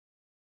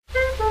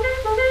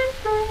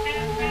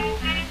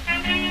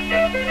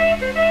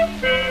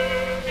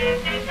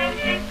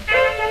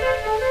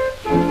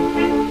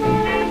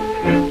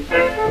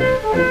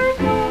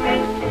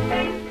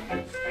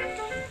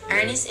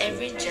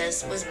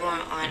Just was born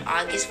on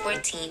August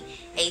 14,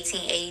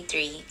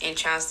 1883, in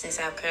Charleston,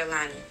 South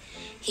Carolina.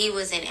 He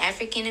was an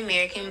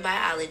African-American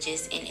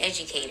biologist and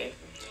educator.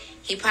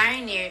 He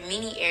pioneered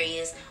many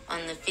areas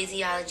on the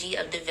physiology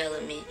of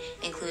development,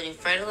 including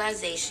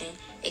fertilization,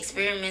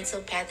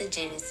 experimental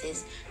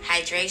pathogenesis,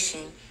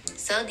 hydration,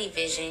 cell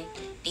division,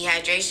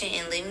 dehydration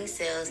in living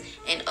cells,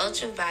 and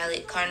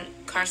ultraviolet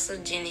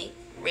carcinogenic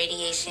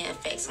radiation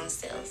effects on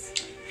cells.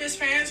 His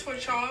parents were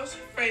Charles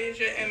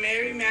Frazier and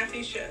Mary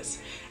Matthews Just.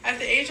 At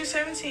the age of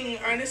 17,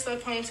 Ernest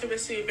left home to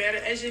pursue better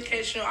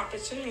educational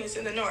opportunities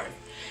in the North.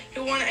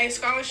 He won a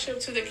scholarship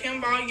to the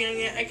Kimball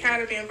Union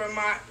Academy in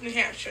Vermont, New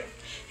Hampshire.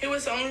 He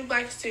was the only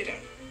black student.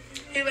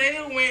 He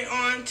later went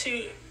on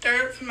to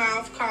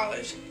Dartmouth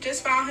College.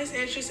 Just found his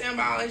interest in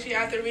biology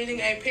after reading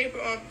a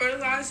paper on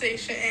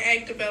fertilization and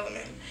egg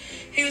development.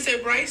 He was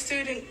a bright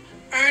student,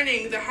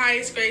 earning the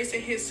highest grades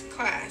in his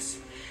class.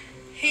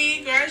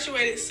 He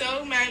graduated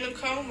summa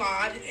cum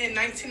laude in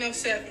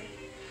 1907,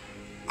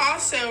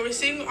 also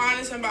receiving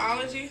honors in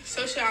biology,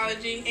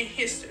 sociology, and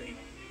history.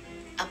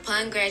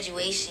 Upon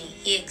graduation,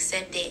 he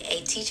accepted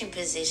a teaching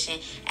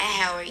position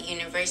at Howard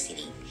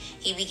University.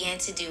 He began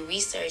to do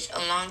research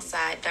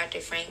alongside Dr.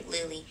 Frank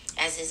Lilly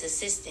as his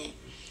assistant.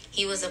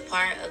 He was a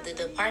part of the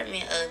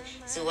Department of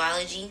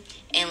Zoology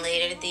and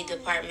later the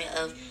Department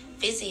of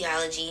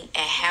Physiology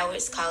at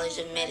Howard's College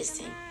of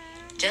Medicine.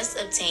 Just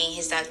obtained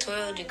his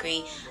doctoral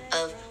degree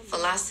of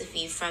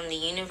philosophy from the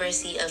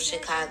University of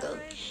Chicago,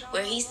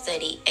 where he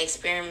studied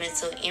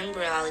experimental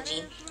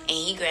embryology, and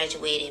he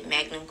graduated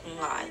magna cum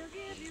laude.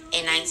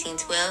 In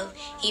 1912,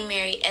 he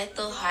married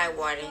Ethel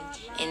Highwarden,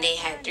 and they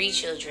had 3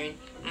 children,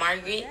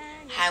 Margaret,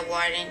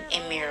 Highwarden,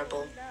 and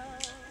Marable.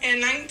 In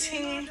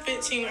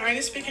 1915,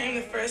 Ernest became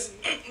the first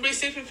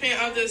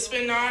recipient of the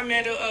Spinard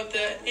Medal of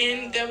the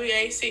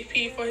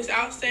NAACP for his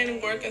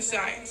outstanding work in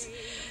science.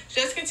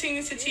 Just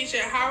continued to teach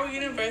at Howard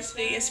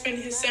University and spent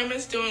his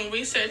summers doing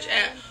research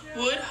at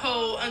Wood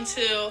Hole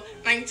until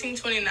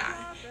 1929.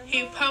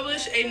 He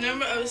published a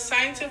number of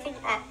scientific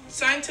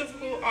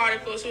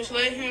articles which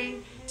led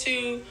him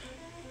to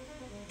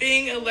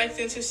being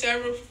elected to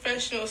several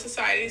professional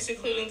societies,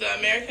 including the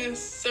American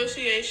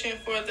Association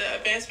for the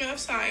Advancement of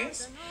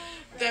Science,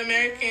 the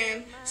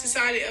American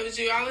Society of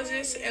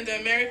Geologists, and the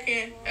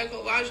American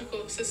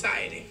Ecological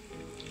Society.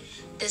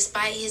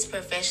 Despite his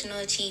professional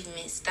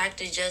achievements,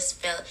 Dr.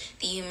 Just felt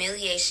the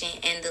humiliation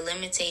and the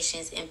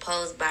limitations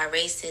imposed by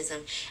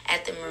racism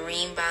at the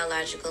Marine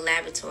Biological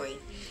Laboratory.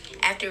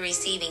 After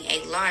receiving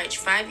a large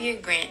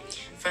 5-year grant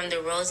from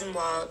the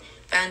Rosenwald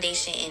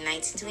Foundation in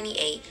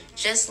 1928,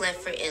 Just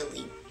left for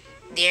Italy.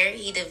 There,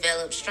 he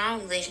developed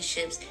strong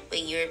relationships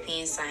with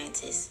European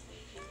scientists.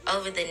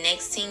 Over the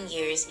next 10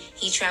 years,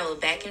 he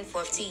traveled back and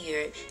forth to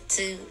Europe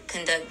to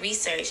conduct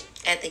research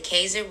at the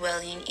Kaiser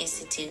Wilhelm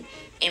Institute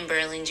in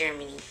Berlin,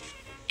 Germany,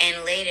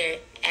 and later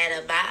at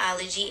a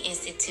biology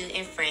institute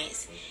in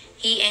France.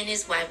 He and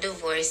his wife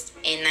divorced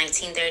in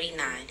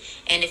 1939,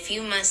 and a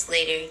few months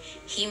later,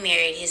 he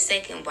married his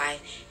second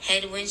wife,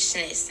 Hedwig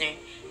Schnitzler,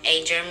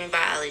 a German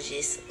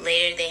biologist.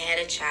 Later, they had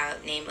a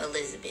child named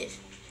Elizabeth.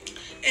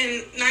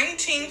 In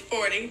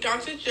 1940,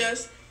 Dr.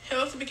 Just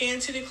health began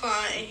to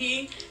decline, and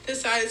he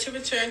decided to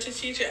return to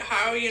teach at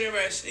Howard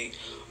University.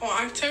 On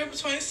October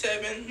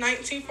 27,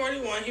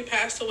 1941, he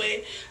passed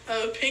away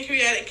of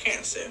pancreatic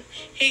cancer.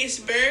 He is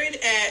buried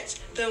at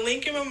the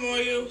Lincoln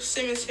Memorial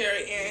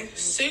Cemetery in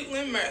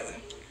Suitland,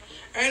 Maryland.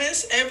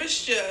 Ernest Everett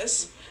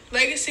Just'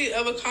 legacy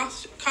of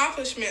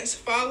accomplishments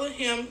followed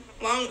him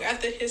long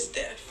after his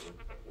death.